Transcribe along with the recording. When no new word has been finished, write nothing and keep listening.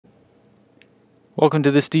Welcome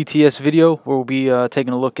to this DTS video where we'll be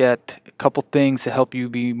taking a look at a couple things to help you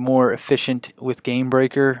be more efficient with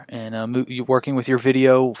Gamebreaker and working with your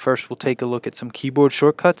video. First, we'll take a look at some keyboard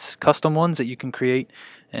shortcuts, custom ones that you can create,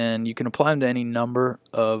 and you can apply them to any number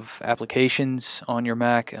of applications on your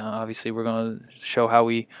Mac. Obviously, we're going to show how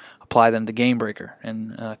we apply them to Gamebreaker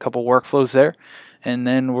and a couple workflows there. And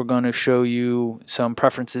then we're going to show you some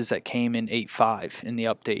preferences that came in 8.5 in the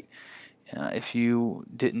update. If you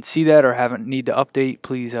didn't see that or haven't need to update,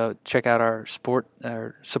 please check out our support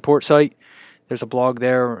site. There's a blog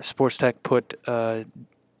there. Sports Tech put a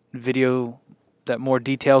video that more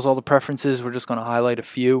details all the preferences. We're just going to highlight a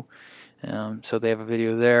few. So they have a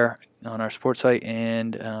video there on our support site,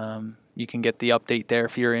 and you can get the update there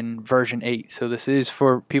if you're in version 8. So this is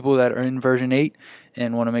for people that are in version 8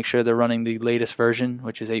 and want to make sure they're running the latest version,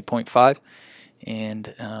 which is 8.5.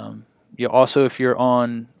 And you also, if you're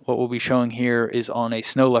on what we'll be showing here, is on a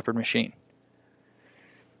Snow Leopard machine,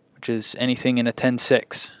 which is anything in a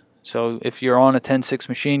 10.6. So if you're on a 10.6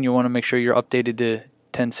 machine, you want to make sure you're updated to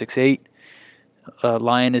 10.6.8.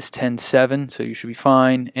 Lion is 10.7, so you should be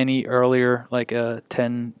fine. Any earlier, like a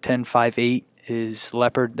 10.5.8, is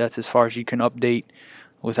Leopard. That's as far as you can update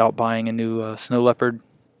without buying a new Snow Leopard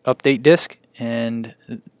update disk. And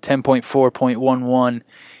 10.4.11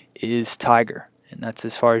 is Tiger, and that's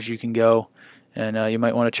as far as you can go. And you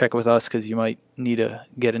might want to check with us because you might need to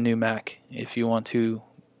get a new Mac if you want to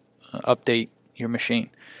update your machine.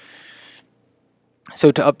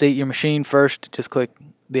 So to update your machine, first just click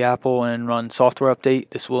the Apple and run software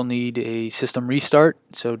update. This will need a system restart,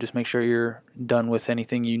 so just make sure you're done with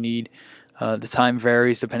anything you need. The time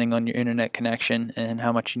varies depending on your internet connection and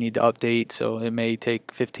how much you need to update, so it may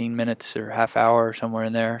take 15 minutes or half hour or somewhere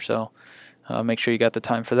in there, so make sure you got the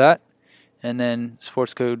time for that. And then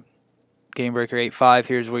sports code Gamebreaker 8.5,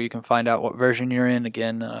 here's where you can find out what version you're in.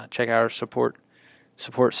 Again, check out our support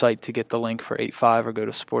site to get the link for 8.5 or go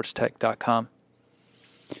to sportstech.com.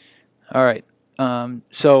 Alright,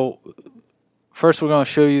 so first we're going to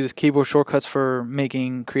show you the keyboard shortcuts for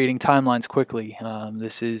creating timelines quickly.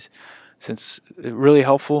 This is really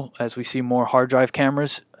helpful as we see more hard drive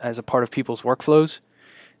cameras as a part of people's workflows,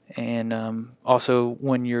 and also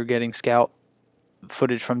when you're getting scout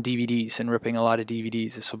footage from DVDs and ripping a lot of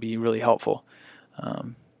DVDs, this will be really helpful.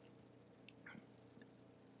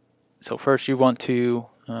 So first you want to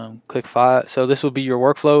click File. So this will be your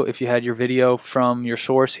workflow. If you had your video from your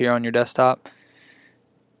source here on your desktop,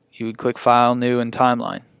 you would click File, New, and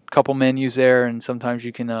Timeline. A couple menus there, and sometimes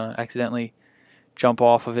you can accidentally jump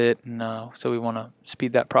off of it, and so we want to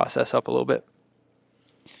speed that process up a little bit.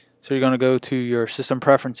 So you're going to go to your system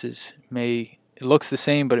preferences. It looks the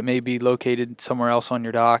same, but it may be located somewhere else on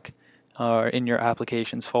your dock or in your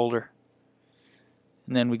applications folder.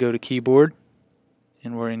 And then we go to keyboard,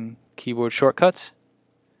 and we're in keyboard shortcuts.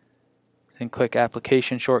 Then click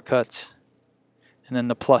application shortcuts, and then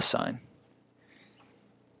the plus sign.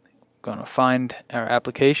 We're going to find our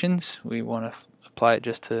applications. We want to apply it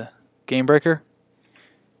just to Gamebreaker.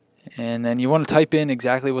 And then you want to type in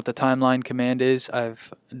exactly what the timeline command is.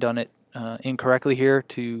 I've done it incorrectly here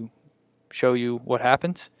to show you what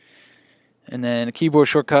happens. And then a keyboard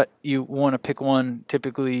shortcut, you want to pick one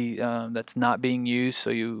typically that's not being used,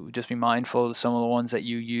 so you just be mindful of some of the ones that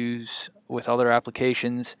you use with other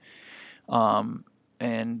applications. And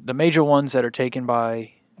the major ones that are taken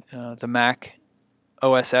by the Mac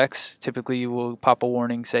OS X, typically you will pop a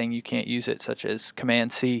warning saying you can't use it, such as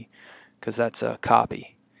Command C, because that's a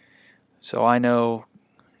copy. So I know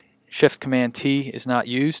Shift Command T is not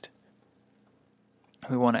used.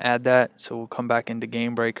 We want to add that, so we'll come back into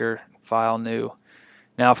Gamebreaker, File, New.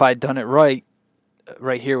 Now if I'd done it right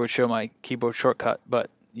here would show my keyboard shortcut, but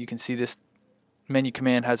you can see this menu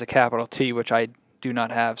command has a capital T, which I do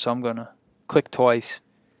not have, so I'm going to click twice,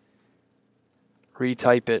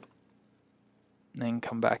 retype it, and then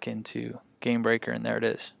come back into Gamebreaker, and there it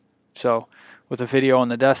is. So with a video on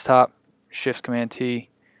the desktop, Shift Command T,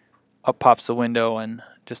 up pops the window, and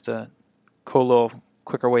just a cool little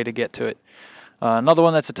quicker way to get to it. Another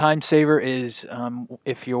one that's a time saver is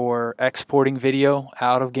if you're exporting video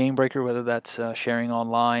out of Gamebreaker, whether that's sharing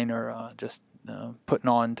online or just putting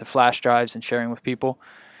on to flash drives and sharing with people.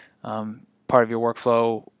 Part of your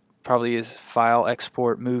workflow probably is File,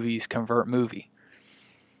 Export, Movies, Convert Movie.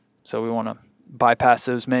 So we want to bypass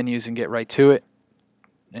those menus and get right to it,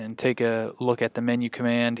 and take a look at the menu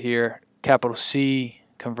command here. Capital C,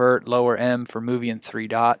 Convert, lower M for movie, and 3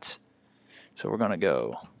 dots. So we're going to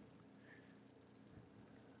go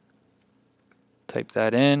type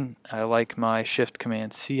that in. I like my Shift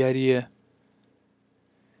Command C idea.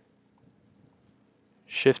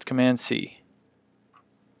 Shift Command C.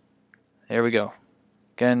 There we go.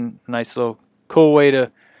 Again, nice little cool way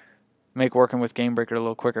to make working with Gamebreaker a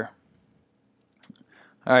little quicker.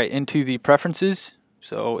 Alright, into the preferences.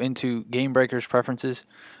 So into Gamebreaker's preferences.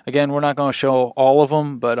 Again, we're not going to show all of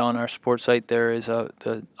them, but on our support site there is a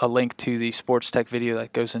link to the sports tech video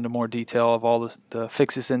that goes into more detail of all the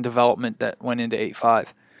fixes and development that went into 8.5.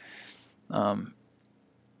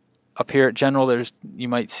 Up here at General, you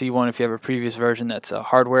might see one if you have a previous version that's a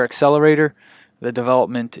hardware accelerator. The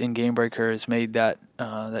development in Gamebreaker has made that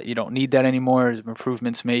you don't need that anymore. There's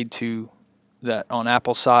improvements made to that on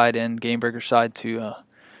Apple's side and Gamebreaker's side to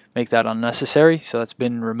make that unnecessary, so that's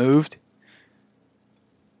been removed.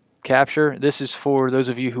 Capture. This is for those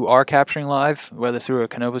of you who are capturing live, whether through a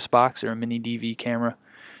Canovus box or a mini DV camera.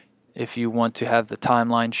 If you want to have the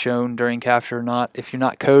timeline shown during capture or not. If you're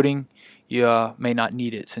not coding, you may not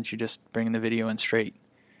need it since you're just bringing the video in straight.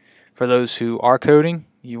 For those who are coding,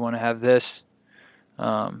 you want to have this,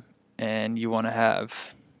 and you want to have,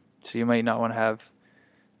 so you might not want to have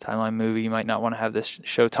timeline movie. You might not want to have this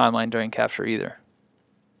show timeline during capture either.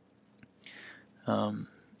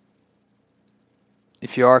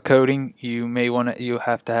 If you are coding, you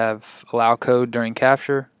have to have allow code during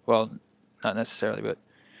capture. Well, not necessarily, but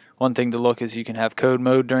one thing to look is you can have code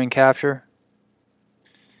mode during capture.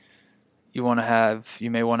 You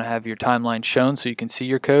may want to have your timeline shown so you can see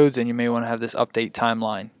your codes, and you may want to have this update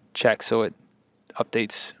timeline checked so it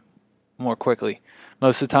updates more quickly.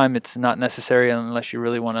 Most of the time it's not necessary unless you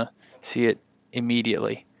really want to see it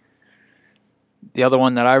immediately. The other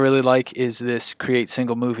one that I really like is this create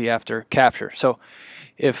single movie after capture. So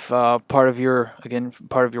if part of your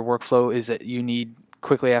workflow is that you need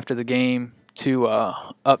quickly after the game to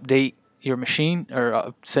update your machine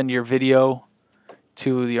or send your video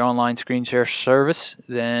to the online screen share service,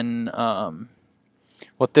 then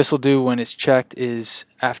what this will do when it's checked is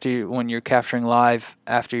when you're capturing live,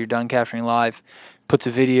 after you're done capturing live, puts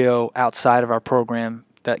a video outside of our program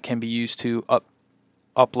that can be used to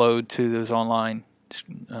upload to those online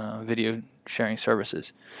video sharing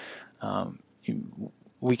services.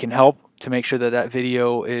 We can help to make sure that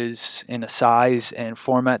video is in a size and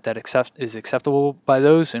format that is acceptable by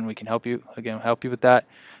those, and we can help you with that.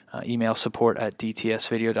 Email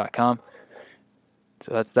support@dtsvideo.com.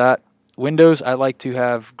 So that's that. Windows, I like to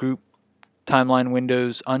have group timeline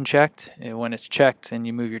windows unchecked, and when it's checked and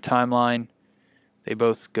you move your timeline, they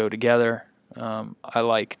both go together. I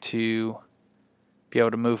like to be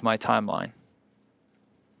able to move my timeline.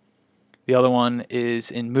 The other one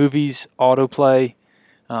is in movies, autoplay.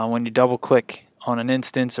 When you double click on an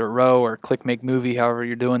instance or row or click make movie, however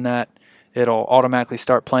you're doing that, it'll automatically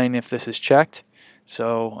start playing if this is checked.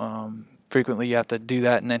 So frequently you have to do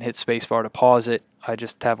that and then hit spacebar to pause it. I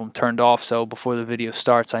just have them turned off so before the video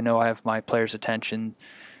starts I know I have my players' attention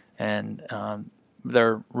and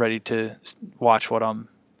they're ready to watch what I'm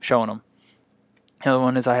showing them. The other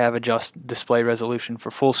one is I have adjust display resolution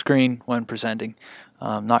for full screen when presenting.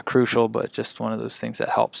 Not crucial, but just one of those things that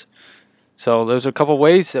helps. So those are a couple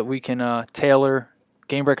ways that we can tailor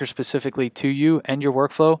Gamebreaker specifically to you and your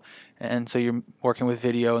workflow, and so you're working with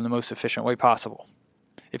video in the most efficient way possible.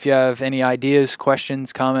 If you have any ideas,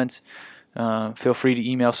 questions, comments, feel free to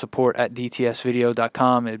email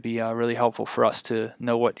support@dtsvideo.com. It'd be really helpful for us to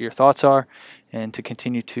know what your thoughts are and to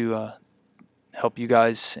continue to help you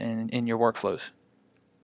guys in your workflows.